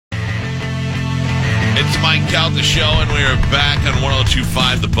It's Mike Calta Show, and we are back on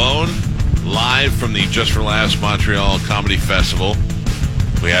 102.5 The Bone, live from the Just for Laughs Montreal Comedy Festival.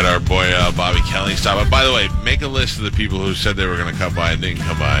 We had our boy Bobby Kelly stop by. By the way, make a list of the people who said they were going to come by and didn't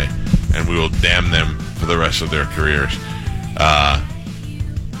come by, and we will damn them for the rest of their careers. Got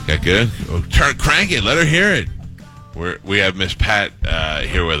good? Oh, crank it. Let her hear it. We have Miss Pat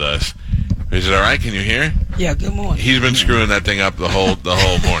here with us. Is it all right? Can you hear? Yeah, good morning. He's been screwing that thing up the whole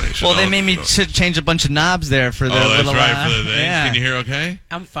morning. So well, they made me change a bunch of knobs there for the little... Oh, that's right, for the thing. Yeah. Can you hear okay?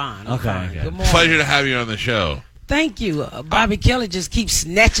 I'm fine. Okay. Good morning. Pleasure to have you on the show. Thank you. Bobby Kelly just keeps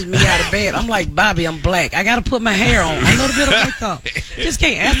snatching me out of bed. I'm like, Bobby, I'm black. I got to put my hair on. A little bit of makeup. Just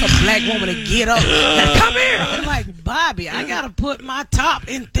can't ask a black woman to get up. Come here. I'm like, Bobby, I got to put my top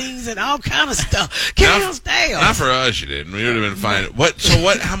in things and all kind of stuff. Can't stay on. Not for us, you didn't. We would have been fine.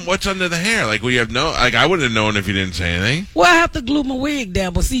 What's under the hair? Like, we have I wouldn't have known if you didn't say anything. Well, I have to glue my wig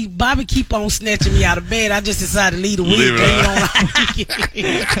down. But see, Bobby keep on snatching me out of bed. I just decided to leave the wig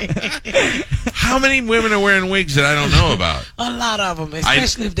on. How many women are wearing wigs that I don't know about? A lot of them,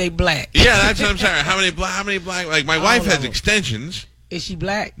 especially if they black. Yeah, that's what I'm saying. How many black? Like, my wife has extensions. Is she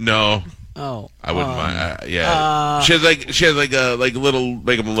black? No. Oh, I wouldn't mind. Yeah, she has like a little,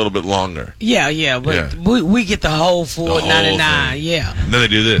 make them a little bit longer. Yeah, but we get the whole $4.99. Yeah. And then they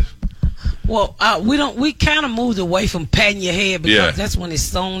do this. Well, we kind of moved away from patting your head because that's when it's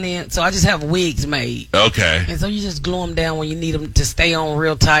sewn in. So I just have wigs made. Okay. And so you just glue them down when you need them to stay on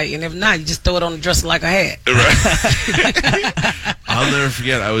real tight, and if not, you just throw it on the dresser like a hat. Right. I'll never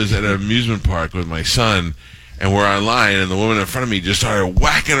forget. I was at an amusement park with my son, and we're online, and the woman in front of me just started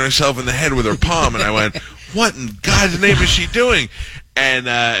whacking herself in the head with her palm, and I went, "What in God's name is she doing?"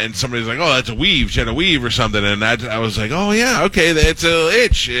 And somebody's like, "Oh, that's a weave. She had a weave or something." And I was like, "Oh yeah, okay, it's a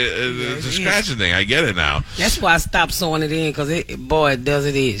itch. It's a scratching thing. I get it now." That's why I stopped sewing it in because it does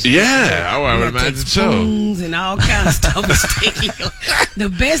it itch. Yeah, I would imagine so. Spoons and all kind of stuff. The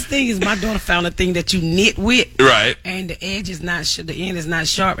best thing is my daughter found a thing that you knit with, right? And the edge is not, the end is not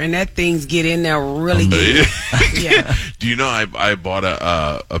sharp, and that thing's get in there really good. Yeah. Do you know I bought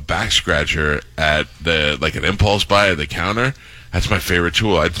a back scratcher at an impulse buy at the counter. That's my favorite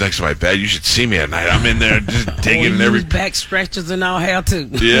tool. It's next to my bed. You should see me at night. I'm in there just digging in every back scratchers and all how too.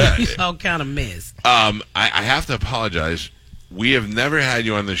 Yeah, it's all kind of mess. I have to apologize. We have never had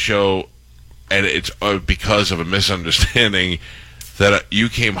you on the show, and it's because of a misunderstanding that you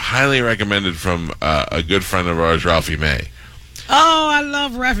came highly recommended from a good friend of ours, Ralphie May. Oh, I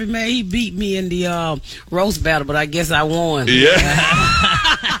love Ralphie May. He beat me in the roast battle, but I guess I won. Yeah.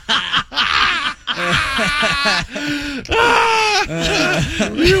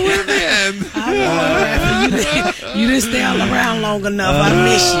 You win again. You didn't stay around long enough. I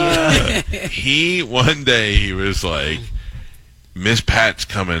miss you. One day he was like, "Miss Pat's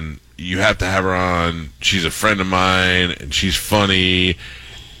coming. You have to have her on. She's a friend of mine, and she's funny."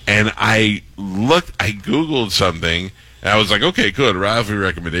 And I Googled something, and I was like, "Okay, good, Ralphie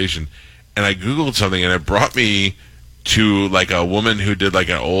recommendation." And I Googled something, and it brought me to like a woman who did like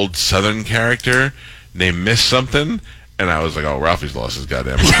an old Southern character named Miss Something, and I was like, "Oh, Ralphie's lost his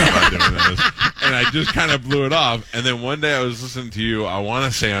goddamn mind. I'm not doing this." And I just kind of blew it off. And then one day I was listening to you, I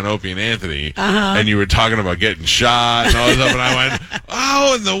want to say on Opie and Anthony, and you were talking about getting shot and all this stuff, and I went,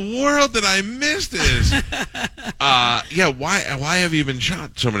 "Oh, in the world did I miss this?" Yeah, why have you been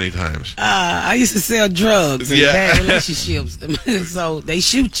shot so many times? I used to sell drugs and bad relationships, so they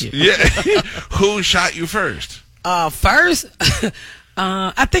shoot you. Yeah. Who shot you first? First,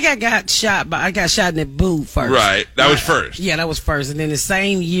 I think I got shot in the booth first. Right, that was first. Yeah, that was first, and then the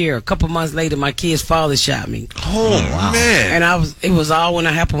same year, a couple months later, my kid's father shot me. Oh wow. Man! And it was all when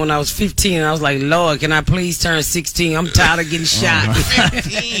it happened when I was 15, and I was like, "Lord, can I please turn 16? I'm tired of getting shot."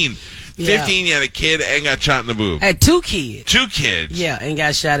 15. 15, you had a kid and got shot in the boob. I had 2 kids. 2 kids? Yeah, and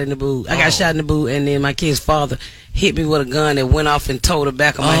got shot in the boob. I got shot in the boob, and then my kid's father hit me with a gun that went off and tore the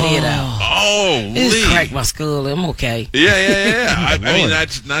back of my head out. Oh, it just cracked my skull. I'm okay. Yeah. I mean,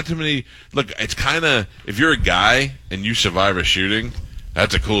 that's not too many. Look, it's kind of, if you're a guy and you survive a shooting,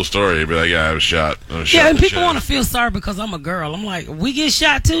 that's a cool story. You'd be like, "Yeah, I was shot." Yeah, and people want to feel sorry because I'm a girl. I'm like, we get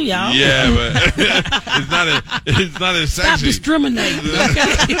shot too, y'all. Yeah, but it's not as sexy. Stop discriminating.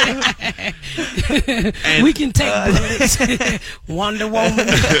 Okay? We can take bullets. Wonder Woman.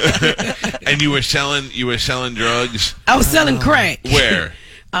 And you were selling drugs? I was selling crack. Where?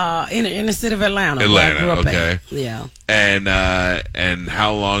 In the city of Atlanta. Atlanta, okay. Yeah. And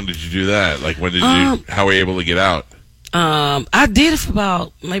how long did you do that? Like, when did how were you able to get out? I did it for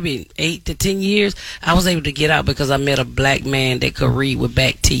about maybe 8 to 10 years. I was able to get out because I met a black man that could read with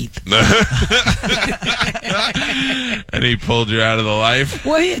back teeth. And he pulled you out of the life?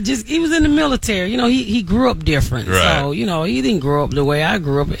 Well, he was in the military. You know, he grew up different. Right. So, you know, he didn't grow up the way I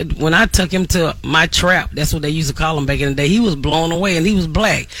grew up. When I took him to my trap, that's what they used to call him back in the day, he was blown away and he was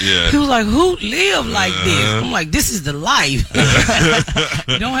black. Yeah. He was like, who lived like this? I'm like, this is the life.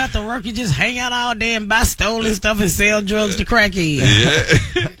 You don't have to work. You just hang out all day and buy stolen stuff and sell drugs to crackheads.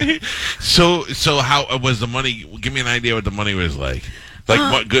 Yeah. So how was the money? Give me an idea what the money was like. Like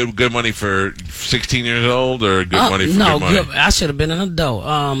what good money for 16 years old, or good money for good money? I should have been an adult.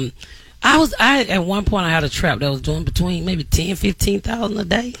 I at one point I had a trap that was doing between maybe $10,000-15,000 a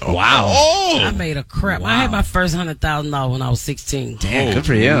day. Wow. Oh. I made a crap. Wow. I had my first $100,000 when I was 16. Damn, good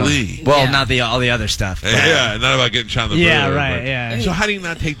for you. Holy. Well, Yeah. not all the other stuff. But. Yeah, not about getting shot in the Yeah, boot, right. but- Yeah. So how do you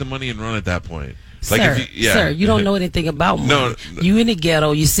not take the money and run at that point? Sir, sir, you don't know anything about money. No. You in the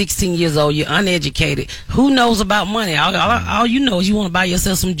ghetto, you're 16 years old, you're uneducated. Who knows about money? All you know is you want to buy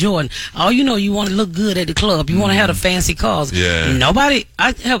yourself some Jordan. All you know, you want to look good at the club. You want to have the fancy cars. Yeah. Nobody,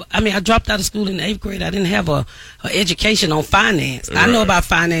 I dropped out of school in the 8th grade. I didn't have a education on finance. I know Right. about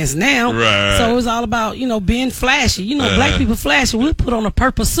finance now. Right. So it was all about, you know, being flashy. You know, black people flashy. We put on a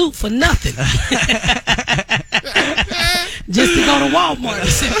purple suit for nothing. Just to go to Walmart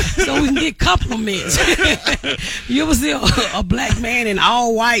so we can get compliments. You ever see a black man in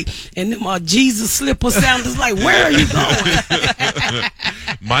all white and them Jesus slipper sandals? Like, where are you going?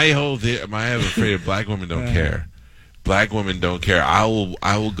 I have afraid of black women don't care. Black women don't care. I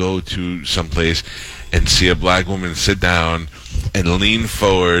will go to some place and see a black woman sit down and lean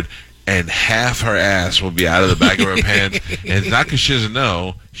forward, and half her ass will be out of the back of her pants. And it's not because she doesn't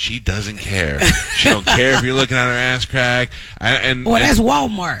know. She doesn't care. She don't care if you're looking at her ass crack. That's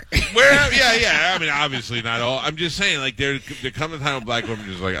Walmart. Yeah. I mean, obviously not all. I'm just saying, like, there comes a time when black women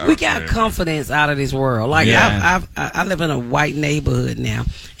just like, We got confidence out of this world. Like, Yeah. I live in a white neighborhood now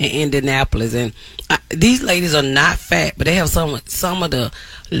in Indianapolis, and these ladies are not fat, but they have some of the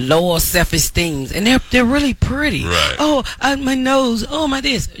lower self-esteems, and they're really pretty. Right. Oh, my nose. Oh, my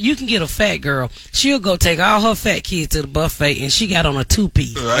this. You can get a fat girl. She'll go take all her fat kids to the buffet, and she got on a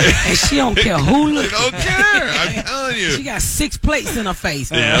two-piece. Right. And she don't care who They looks. don't care. I'm telling you. She got 6 plates in her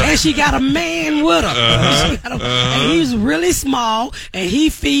face, Yeah. and she got a man with her. She got and he's really small, and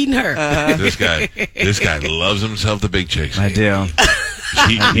he feeding her. This guy loves himself the big chicks. I do.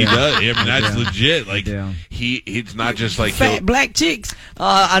 He does. I mean, that's do. legit. Like do. it's not just like Fat black chicks.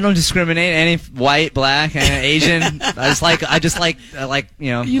 I don't discriminate any white, black, and Asian. I just like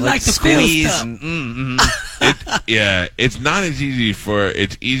you know. You like to feel squeeze. stuff. It's not as easy for.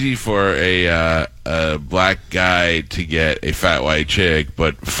 It's easy for a black guy to get a fat white chick,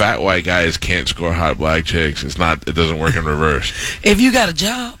 but fat white guys can't score hot black chicks. It doesn't work in reverse. If you got a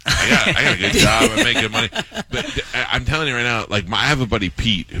job, I got a good job. I make good money. But I'm telling you right now, like I have a buddy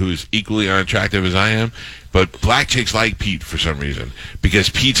Pete who's equally unattractive as I am, but black chicks like Pete for some reason because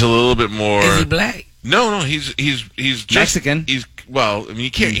Pete's a little bit more. is he black? No, he's just Mexican. Well, I mean,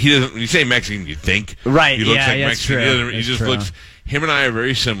 you can't. He doesn't. When you say Mexican, you think Right, He looks yeah, like that's Mexican. true. He, doesn't, he That's just true. looks. Him and I are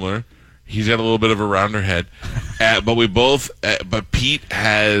very similar. He's got a little bit of a rounder head, but we both. But Pete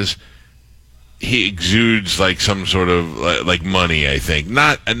has. He exudes like some sort of like money. I think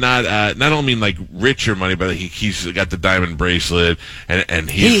not only like richer money, but he's got the diamond bracelet and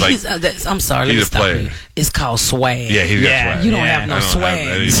he's I'm sorry, let me he's a stop player. you. It's called swag. Yeah, he's Yeah. got swag. You don't Yeah. have no I don't have swag,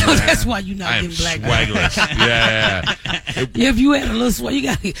 any so swag. that's why you're not I am getting black. swagless. Yeah. If you had a little swag, you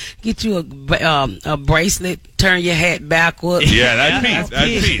gotta get you a bracelet, turn your hat backward. Yeah, that's Yeah, Pete. that's That's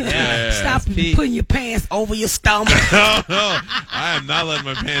Pete. Pete. Yeah. Yeah. Stop Pete. putting your pants over your stomach. No, I am not letting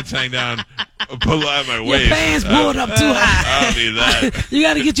my pants hang down below my Your waist. pants pulled up too high. I don't need that. You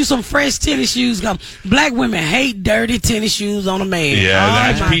got to get you some fresh tennis shoes. Black women hate dirty tennis shoes on a man. Yeah, Oh,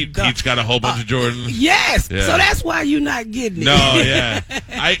 that's my Pete. God. Pete's got a whole bunch of Jordans. Yes. Yeah. So that's why you're not getting it. No, yeah.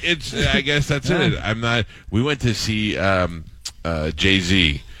 I guess that's it. I'm not. We went to see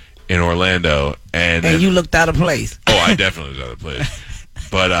Jay-Z in Orlando, and you looked out of place. oh, I definitely was out of place.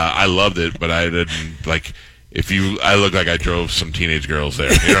 But I loved it. But I didn't like. I look like I drove some teenage girls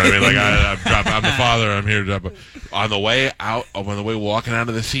there. You know what I mean? Like I'm the father. I'm here to drop. On the way out, on the way walking out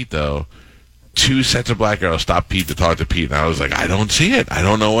of the seat, though, 2 sets of black girls stopped Pete to talk to Pete, and I was like, I don't see it. I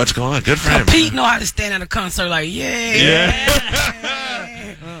don't know what's going on. Good for him. Pete know how to stand at a concert like, yeah.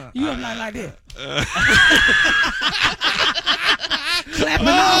 You up like that. Clapping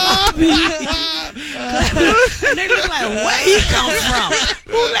all Pete. And they look like, where he come from?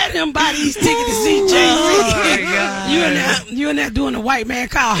 Who let him buy these tickets to see Jay-Z? You in there doing the white man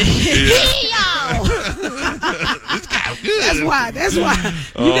call. This guy That's why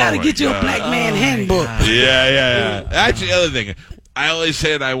you got to get you a black man handbook. Yeah. Actually, the other thing, I always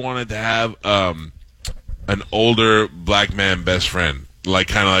said I wanted to have an older black man best friend, like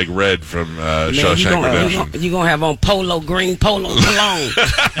kind of like Red from Shawshank Redemption. You gonna have on green polo cologne.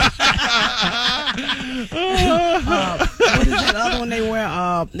 What is that other one they wear?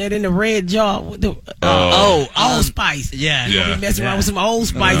 That in the red jar. Old Spice. Yeah. You gonna be messing around with some Old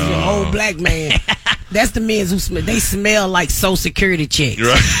Spice, with an old black man. That's the men who smell like Social Security checks.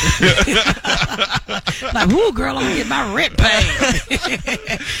 Right. Like, whoo, girl, I'm gonna get my rent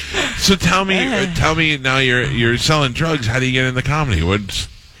paid. So tell me now you're selling drugs. How do you get into comedy?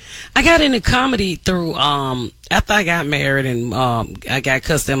 I got into comedy through after I got married and I got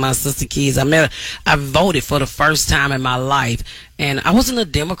custody of my sister kids. I voted for the first time in my life, and I wasn't a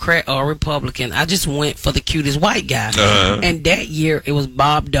Democrat or a Republican. I just went for the cutest white guy. And that year it was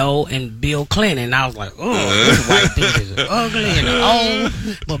Bob Dole and Bill Clinton. And I was like, oh, this white dude is ugly and old.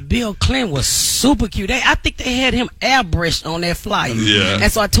 But Bill Clinton was super cute. I think they had him airbrushed on that flight. Yeah.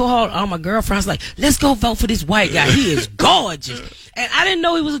 And so I told all my girlfriends, like, let's go vote for this white guy. He is gorgeous. And I didn't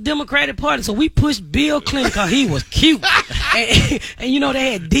know he was a Democratic Party, so we pushed Bill Clinton because he was cute. and you know,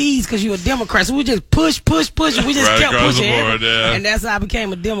 they had D's because you were a Democrat, so we just push, and we just right kept pushing board, yeah. And that's how I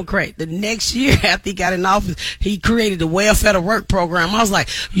became a Democrat. The next year after he got in office, he created the welfare to work program. I was like,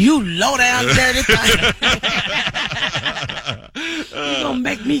 you low down dirty thing. You gonna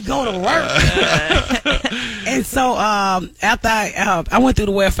make me go to work. And so after I went through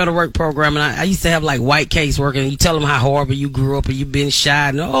the welfare to work program, and I used to have like white caseworker, and you tell them how horrible you grew up and you've been shy,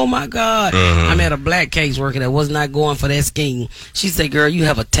 and oh my God, I met a black caseworker that was not going for that scheme. She said, girl, you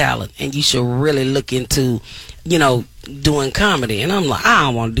have a talent and you should really look into, doing comedy. And I'm like, I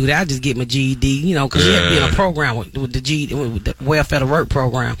don't want to do that. I just get my GED, because you have to be in a program with the welfare to work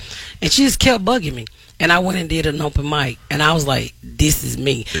program. And she just kept bugging me. And I went and did an open mic, and I was like, this is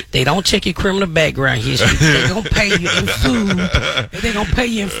me. They don't check your criminal background history. They're going to pay you in food. They're going to pay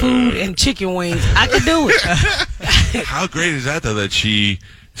you in food and chicken wings. I could do it. How great is that, though, that she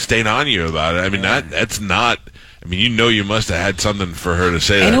stayed on you about it? I mean, that's not... I mean, you must have had something for her to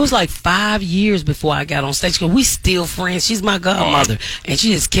say. And that. it was like 5 years before I got on stage, because we still friends. She's my godmother. And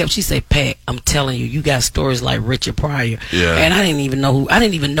she just she said, Pat, I'm telling you, you got stories like Richard Pryor. Yeah. And I didn't even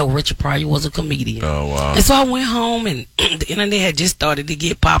know Richard Pryor was a comedian. Oh, wow. And so I went home, and the internet had just started to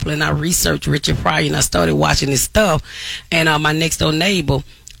get popular, and I researched Richard Pryor, and I started watching his stuff. And my next door neighbor,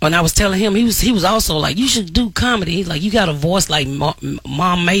 when I was telling him, he was also like, you should do comedy. He's like, you got a voice like Mom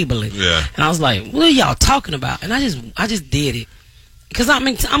Mabley. Yeah. And I was like, what are y'all talking about? And I just did it. Because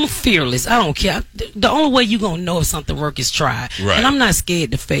I'm fearless. I don't care. The only way you're going to know if something works is try. Right. And I'm not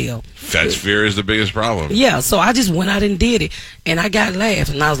scared to fail. That fear is the biggest problem. Yeah, so I just went out and did it. And I got laughs.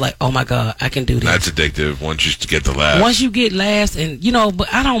 And I was like, oh, my God, I can do this. That's addictive once you get the laughs. Once you get laughs, and, but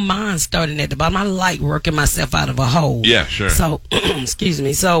I don't mind starting at the bottom. I like working myself out of a hole. Yeah, sure. So, excuse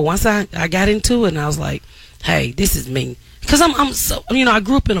me. So once I got into it, and I was like, hey, this is me. Because I'm so, I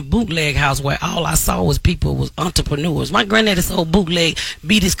grew up in a bootleg house where all I saw was entrepreneurs. My granddaddy sold bootleg,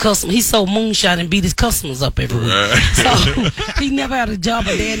 beat his customer. He sold moonshine and beat his customers up every week. So he never had a job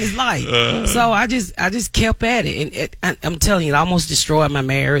a day in his life. So I just kept at it. And I'm telling you, it almost destroyed my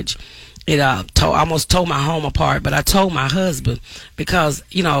marriage. It almost tore my home apart. But I told my husband, because,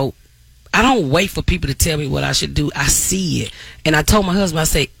 I don't wait for people to tell me what I should do. I see it. And I told my husband, I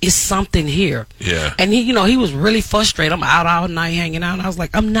said, it's something here. Yeah. And he was really frustrated. I'm out all night hanging out. And I was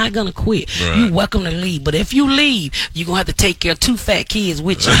like, I'm not going to quit. Right. You're welcome to leave. But if you leave, you're going to have to take care of 2 fat kids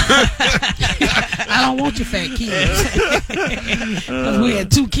with you. I don't want your fat kids. Because we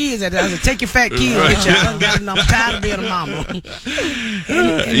had 2 kids. I said, take your fat kids with you. I'm tired of being a mama.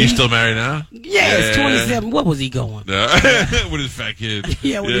 Are you still married now? Yeah, it's 27. What was he going? With his fat kids.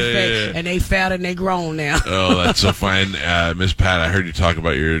 Yeah, with his fat. Yeah. And they fat and they grown now. Oh, that's so fine. Miss Pat, I heard you talk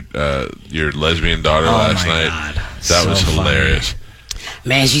about your lesbian daughter last night. God. That was hilarious.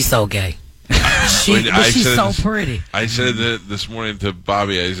 Man, she's so gay. She's so pretty. I said that this morning to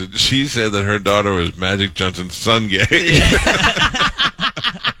Bobby. I said she said that her daughter was Magic Johnson's son gay.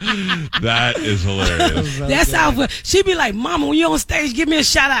 That is hilarious. That's how she be like, Mama, when you're on stage, give me a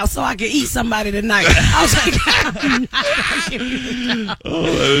shout out so I can eat somebody tonight. I was like, I'm not gonna give you a oh,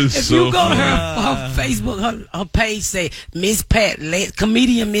 that is if so you go funny. to her Facebook, her page say Miss Pat,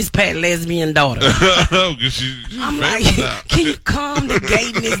 comedian Miss Pat, lesbian daughter. Oh, 'cause she's I'm famous like, now. can you calm the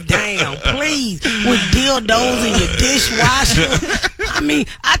gayness down, please? With dildos in your dishwasher. I mean,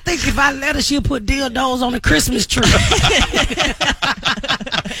 I think if I let her, she'll put dildos on the Christmas tree.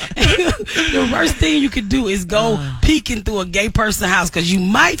 The worst thing you could do is go peeking through a gay person's house because you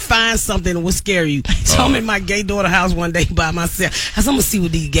might find something that will scare you. So I'm in my gay daughter's house one day by myself. I said, I'm going to see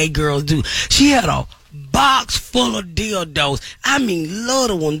what these gay girls do. She had a box full of dildos. I mean,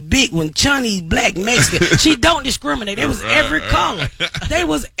 little one, big one, Chinese, black, Mexican. She don't discriminate. It was every color. They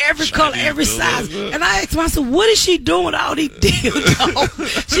was every color, every size. And I asked myself, what is she doing with all these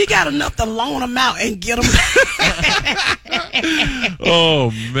dildos? She got enough to loan them out and get them.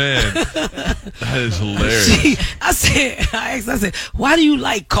 Oh, man. That is hilarious. I said, why do you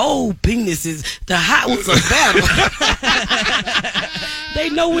like cold penises? The hot ones are better. They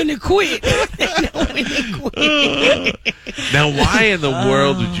know when to quit. Now, why in the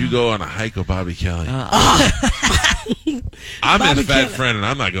world would you go on a hike with Bobby Kelly? I'm his fat friend, and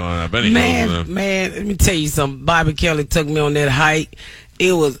I'm not going up any hills with him. Man, let me tell you something. Bobby Kelly took me on that hike.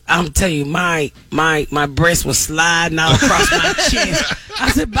 It was, I'm telling you, my breast was sliding out across my chest.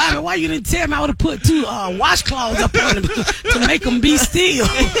 I said, Bobby, why you didn't tell me? I would have put 2 washcloths up on them to make them be still.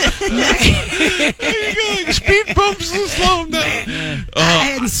 Speed bumps and slow them down. I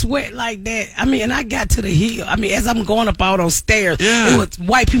hadn't sweat like that. I mean, and I got to the hill. I mean, as I'm going up all those stairs, it was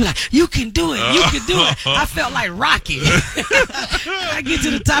white people like, you can do it. You can do it. I felt like Rocky. I get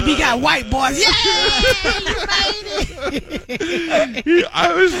to the top, he got white boys. Yeah, you made it.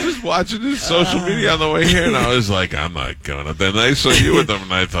 I was just watching his social media on the way here, and I was like, I'm not going up there. And I saw you with them,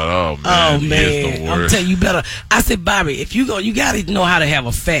 and I thought, oh, man, he is the worst. I'm telling you, better. I said, Bobby, if you go, you got to know how to have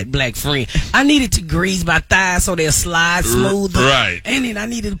a fat black friend. I needed to grease my thighs so they'll slide smoother. Right. And then I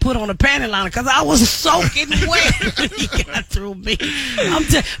needed to put on a panty liner because I was soaking wet when he got through me.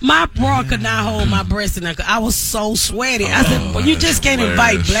 My bra could not hold my breast in there. I was so sweaty. I said, well, you just can't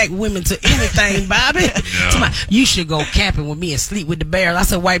invite black women to anything, Bobby. No. You should go camping with me and sleep with the bears. I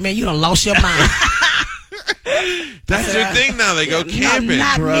said, white man, you done lost your mind. That's their thing now. They go camping.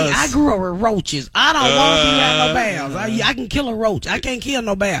 Not me. I grew up with roaches. I don't want to be around no bears. I can kill a roach. I can't kill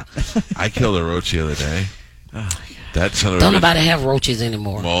no bear. I killed a roach the other day. Don't nobody have roaches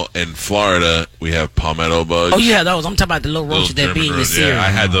anymore. Well, in Florida, we have palmetto bugs. Oh, you have those. I'm talking about the little roaches that be in your cereal. Yeah, I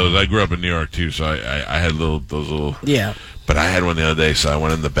had those. I grew up in New York, too, so I had those little... Yeah. But I had one the other day, so I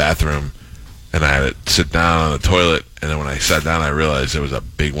went in the bathroom, and I had to sit down on the toilet, and then when I sat down, I realized there was a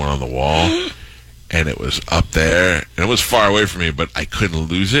big one on the wall, and it was up there, and it was far away from me, but I couldn't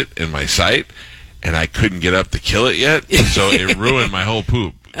lose it in my sight, and I couldn't get up to kill it yet, so it ruined my whole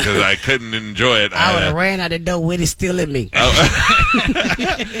poop. Because I couldn't enjoy it. I would have ran out the door with it still in me. I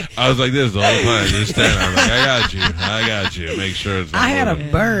was like this the whole time. Just standing. I was like, I got you. Make sure it's not I had a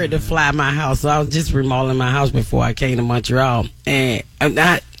bird to fly my house. So I was just remodeling my house before I came to Montreal. And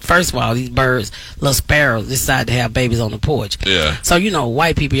first of all, these birds, little sparrows, decide to have babies on the porch. Yeah. So,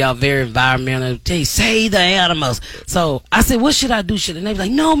 white people, y'all very environmental. They save the animals. So I said, what should I do? And they was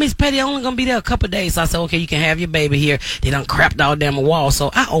like, no, Miss Petty, I'm only going to be there a couple of days. So I said, okay, you can have your baby here. They done crapped all down the wall. So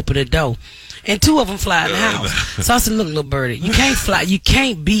I opened the door. And 2 of them fly in the house. So I said, look, little birdie, you can't fly. You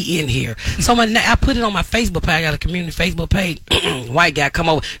can't be in here. So I put it on my Facebook page. I got a community Facebook page. White guy come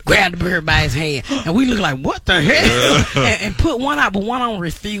over, grab the bird by his hand. And we look like, what the hell? and put one out, but one of them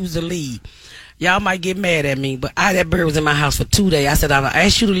refused to leave. Y'all might get mad at me, but that bird was in my house for 2 days. I said, I done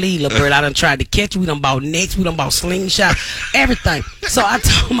asked you to leave, little bird. I done tried to catch you. We done bought nets. We done bought slingshot, everything. So I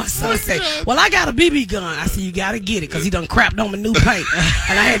told my son, I said, well, I got a BB gun. I said, you got to get it because he done crapped on my new paint.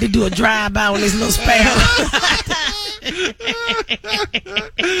 And I had to do a drive-by on this little sparrow.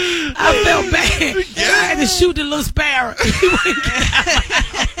 I felt bad. I had to shoot the little sparrow.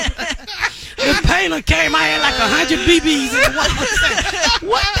 The painter came, I had like 100 BBs in the wall.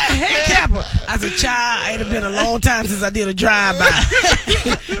 What the heck happened? I said, child, it had been a long time since I did a drive-by.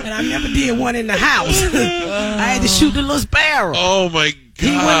 And I never did one in the house. I had to shoot the little sparrow. Oh, my God. He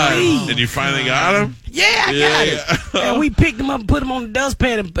wouldn't leave. And you finally got him? Yeah, I got it. And we picked him up and put him on the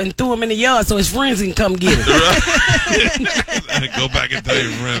dustpan and threw him in the yard so his friends can come get him. Go back and tell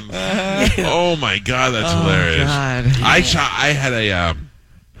your friends. Oh, my God, that's hilarious. God. I had a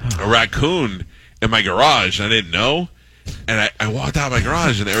raccoon in my garage. I didn't know. And I walked out of my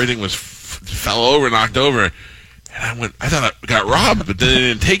garage and everything fell over, knocked over. And I thought I got robbed, but then they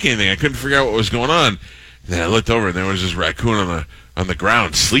didn't take anything. I couldn't figure out what was going on. And then I looked over and there was this raccoon on the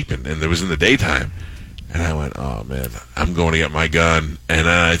ground sleeping, and it was in the daytime. And I went, oh man, I'm going to get my gun. And then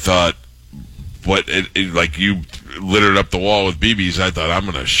I thought, like you littered up the wall with BBs. I thought, I'm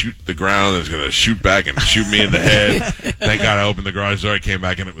going to shoot the ground. It's going to shoot back and shoot me in the head. Thank God I opened the garage door. I came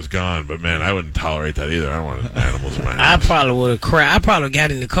back and it was gone. But, man, I wouldn't tolerate that either. I don't want animals in my I house. probably would have cried. I probably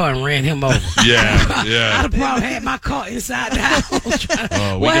got in the car and ran him over. Yeah. I'd have probably had my car inside the house. We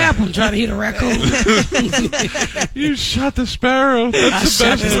What happened? Trying to hit a raccoon? You shot the sparrow. That's the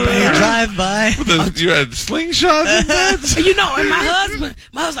shot best the one. sparrow. Drive by. You had slingshots and that? You know, and my husband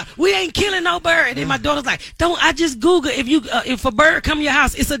like, we ain't killing no bird. And then my daughter's like, don't. I just Google if a bird come to your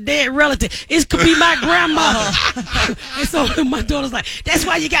house, it's a dead relative. It could be my grandmother. And so my daughter's like, that's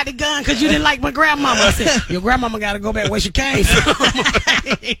why you got the gun, because you didn't like my grandmama. I said, your grandmama got to go back where she came from.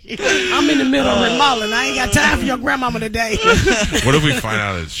 I'm in the middle of remodeling. I ain't got time for your grandmama today. What if we find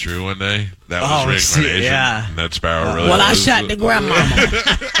out it's true one day? That was reincarnation. yeah. And that sparrow really Well, I was. shot the grandmama.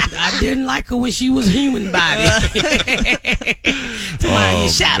 I didn't like her when she was human body. You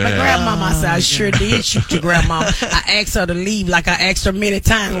shot my grandmama. I said, I sure did shoot your grandmama. I asked her to leave like I asked her many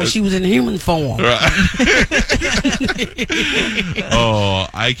times when she was in human form.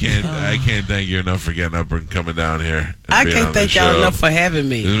 I can't thank you enough for getting up and coming down here. I can't thank y'all enough for having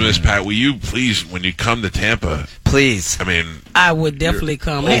me. Miss Pat, will you please, when you come to Tampa, Please. I mean, I would definitely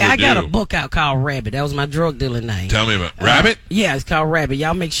come. Hey, I got a overdue. book out called Rabbit. That was my drug dealer name. Tell me about Rabbit. Yeah, it's called Rabbit.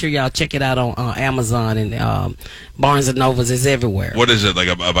 Y'all make sure y'all check it out on Amazon and Barnes and Nobles. It's everywhere. What is it, like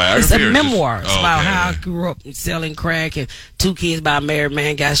a biography? It's a or just- memoir. It's Oh, about okay. how I grew up selling crack and 2 kids by a married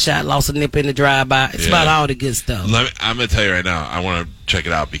man got shot, lost a nipple in the drive-by. It's about all the good stuff. I'm going to tell you right now, I want to check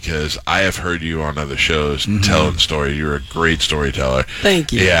it out because I have heard you on other shows telling stories. You're a great storyteller.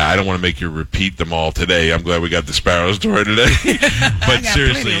 Thank you. Yeah, I don't want to make you repeat them all today. I'm glad we got the Sparrow story today. But I got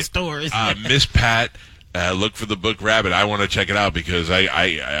seriously, plenty of stories. Miss Pat, look for the book Rabbit. I want to check it out because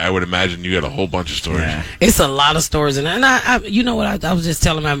I would imagine you had a whole bunch of stories. Yeah. It's a lot of stories, and I you know what, I was just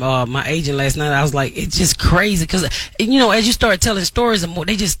telling my agent last night. I was like, it's just crazy because you know, as you start telling stories, and more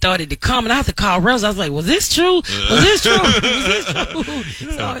they just started to come, and I have to call Rose. I was like, was this true? Was this true? Was this true?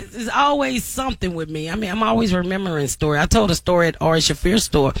 So it's always something with me. I mean, I'm always remembering story. I told a story at Ari Shafir's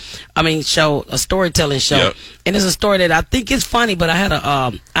show, a storytelling show, Yep. and it's a story that I think is funny. But I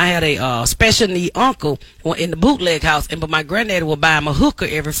had a special need uncle in the bootleg house, but my granddaddy would buy him a hooker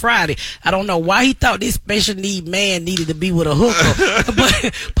every Friday. I don't know why he thought this special need man needed to be with a hooker,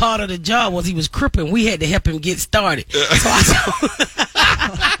 but part of the job was he was crippling. We had to help him get started. So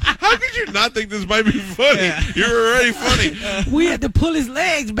How could you not think this might be funny? Yeah. You're already funny. we had to pull his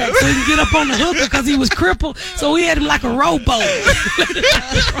legs back so he could get up on the hooker because he was crippled. So we had him like a rowboat.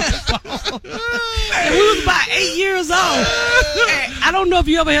 And we was about 8 years old. And I don't know if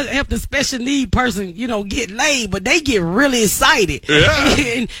you ever helped a special need person, you know, get laid, but they get really excited.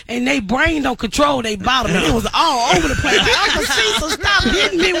 Yeah. And they brain don't control their bottom. And it was all over the place. Like, Uncle Cecil, stop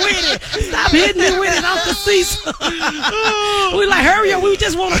hitting me with it. Stop hitting me with it, Uncle Cecil. We like, hurry up. We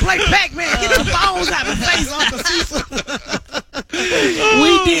just want to play Pac-Man. Get the balls out of the face, Uncle Cecil.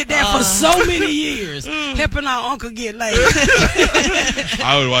 We did that for so many years, helping our uncle get laid.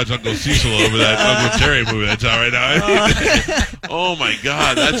 I would watch Uncle Cecil over that Uncle Terry movie that's out right now. Oh my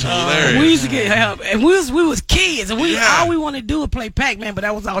God, that's hilarious. We used to get help, and we was kids, and all we wanted to do was play Pac-Man, but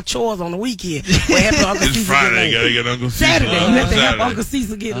that was our chores on the weekend. We helping Uncle It's Cecil Friday, get gotta laid. get Uncle Cecil. Saturday, you have to help Saturday. Uncle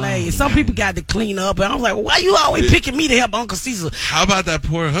Cecil get laid. Some people got to clean up, and I was like, why you always picking me to help Uncle Cecil? How about that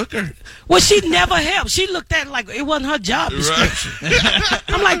poor hooker? Well, she never helped. She looked at it like it wasn't her job description.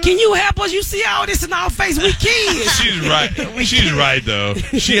 I'm like, can you help us? You see all this in our face? We kids. She's right. She's right though.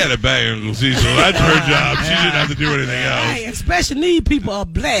 She had a bang Uncle Cecil. That's her job. She didn't have to do anything Hey, else. and special need people are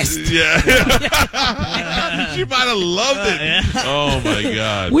blessed. Yeah. She might have loved it. Oh my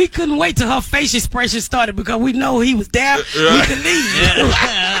God. We couldn't wait till her face expression started because we know he was there. We could leave.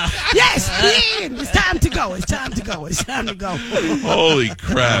 Yes, we in. It's time to go. It's time to go. It's time to go. Holy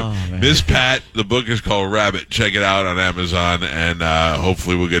crap. Oh, man. Miss Pat, the book is called Rabbit. Check it out on Amazon, and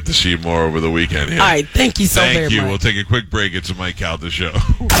hopefully we'll get to see more over the weekend here. All right, thank you so very Thank you. much. We'll take a quick break. It's a Mike Calta show.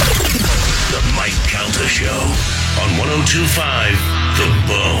 The Mike Calta Show on 102.5 The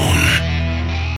Bone.